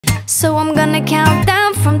So I'm gonna count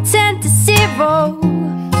down from 10 to 0.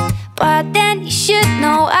 But then you should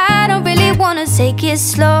know I don't really wanna take it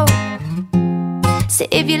slow. So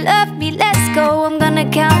if you love me, let's go. I'm gonna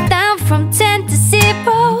count down from 10 to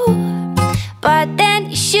 0. But then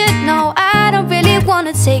you should know I don't really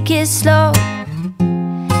wanna take it slow.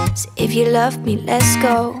 So if you love me, let's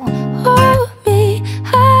go. Hold me,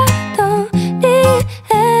 I don't need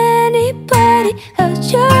anybody else,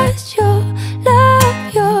 just your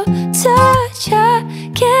love, your touch. I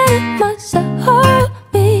can't myself. Hold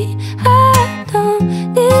me, I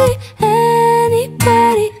don't need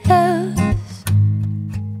anybody else.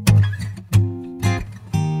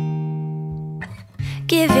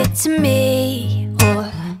 Give it to me,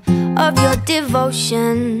 all of your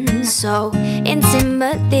devotion, so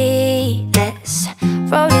intimately. Let's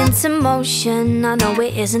roll into motion. I know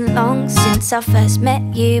it isn't long since I first met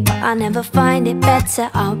you, but I never find it better,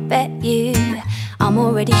 I'll bet you. I'm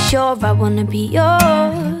already sure I wanna be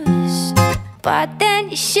yours. But then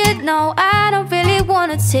you should know I don't really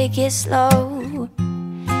wanna take it slow.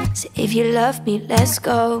 So if you love me, let's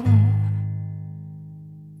go.